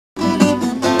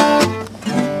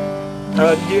Do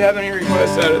you have any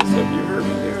requests out of the stuff you've heard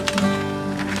me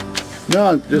do?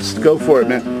 No, just go for it,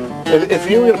 man. If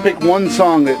you were going to pick one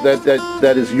song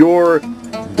that is your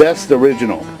best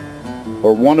original,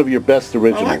 or one of your best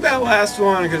originals. I like that last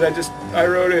one because I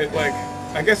wrote it like,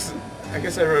 I guess I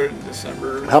wrote it in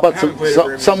December. How about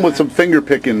some with some finger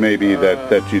picking maybe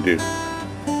that you do?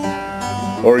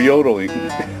 Or yodeling.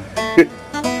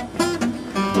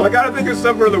 Well, I gotta think of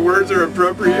stuff where the words are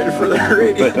appropriate for the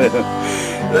radio.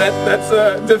 That's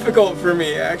difficult for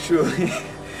me, actually.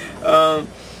 A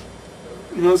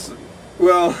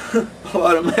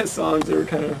lot of my songs are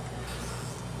kind of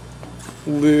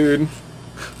lewd.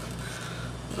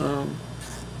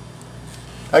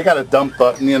 I got a dump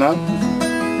button, you know?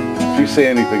 If you say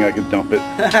anything, I can dump it.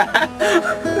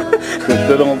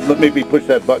 So don't let me push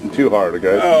that button too hard,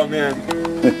 okay? Oh, man.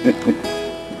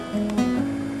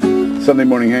 Sunday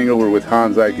Morning Hangover with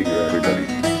Hans Eichinger, everybody.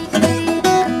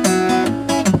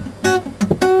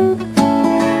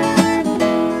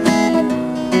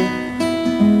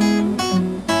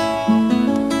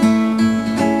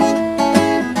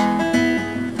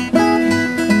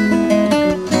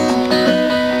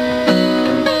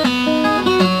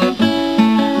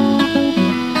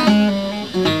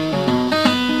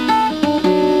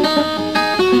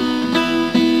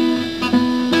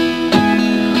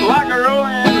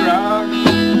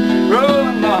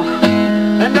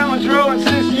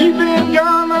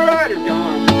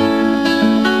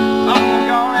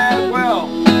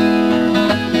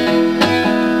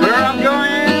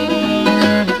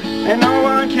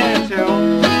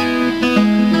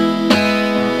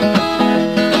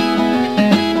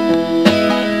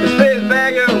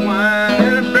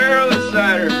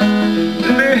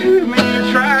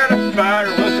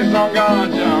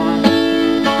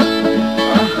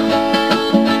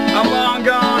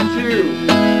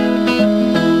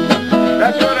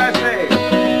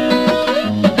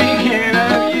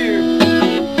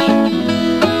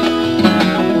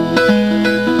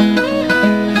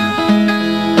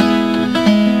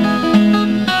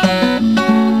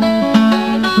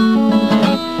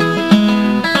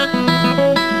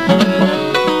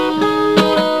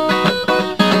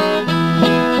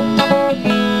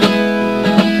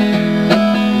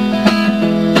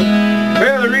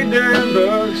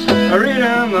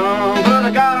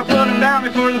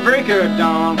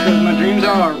 Dawn, 'cause my dreams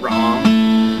are wrong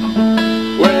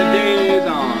when the day is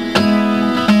on.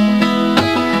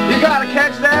 You gotta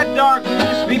catch that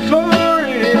darkness before it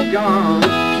is gone.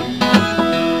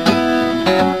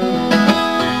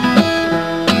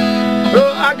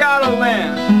 Well, I got a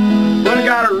land, but I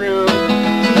got a room.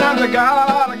 Sometimes I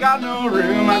got no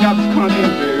room. I got these clunky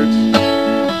boots,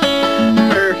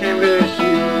 pair of canvas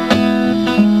shoes.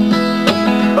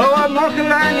 Oh, what more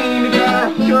could I need to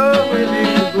go with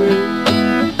these blues?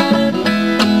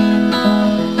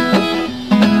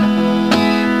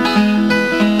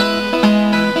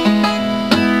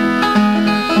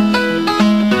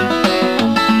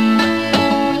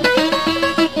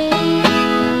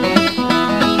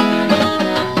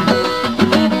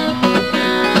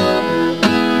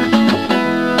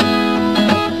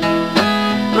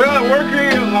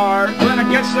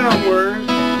 Some words,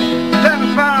 time to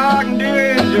find all I can do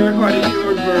is jerk what is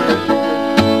your bird.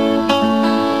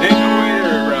 Ain't no way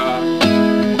to rock.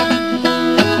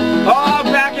 Oh,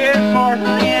 back and forth,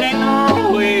 it ain't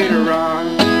no way to rock.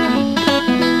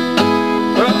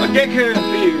 Well, I get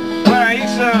confused when I eat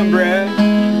some bread.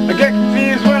 I get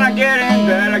confused when I get in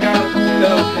bed. I got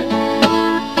stuff.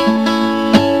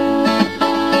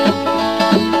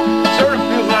 Sort of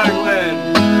feels like lead.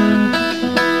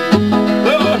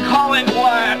 Well, I call it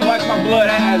white, like my blood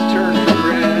has turned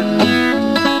red.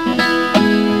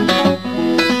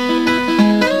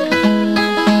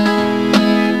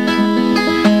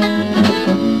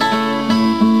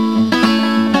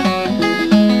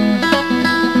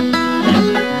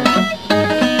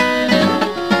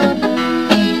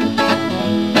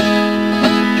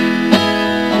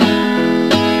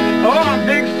 Oh, I'm a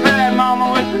big fat mama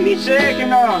with me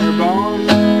shaking on her bones.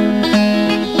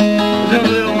 There's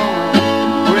a little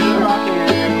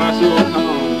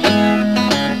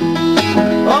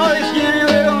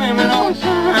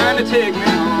take me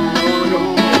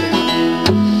home.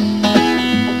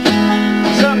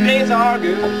 Some days are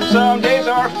good, some days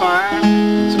are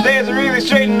fine. Some days I really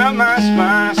straighten up my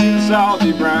spine. I see the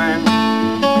salty brine.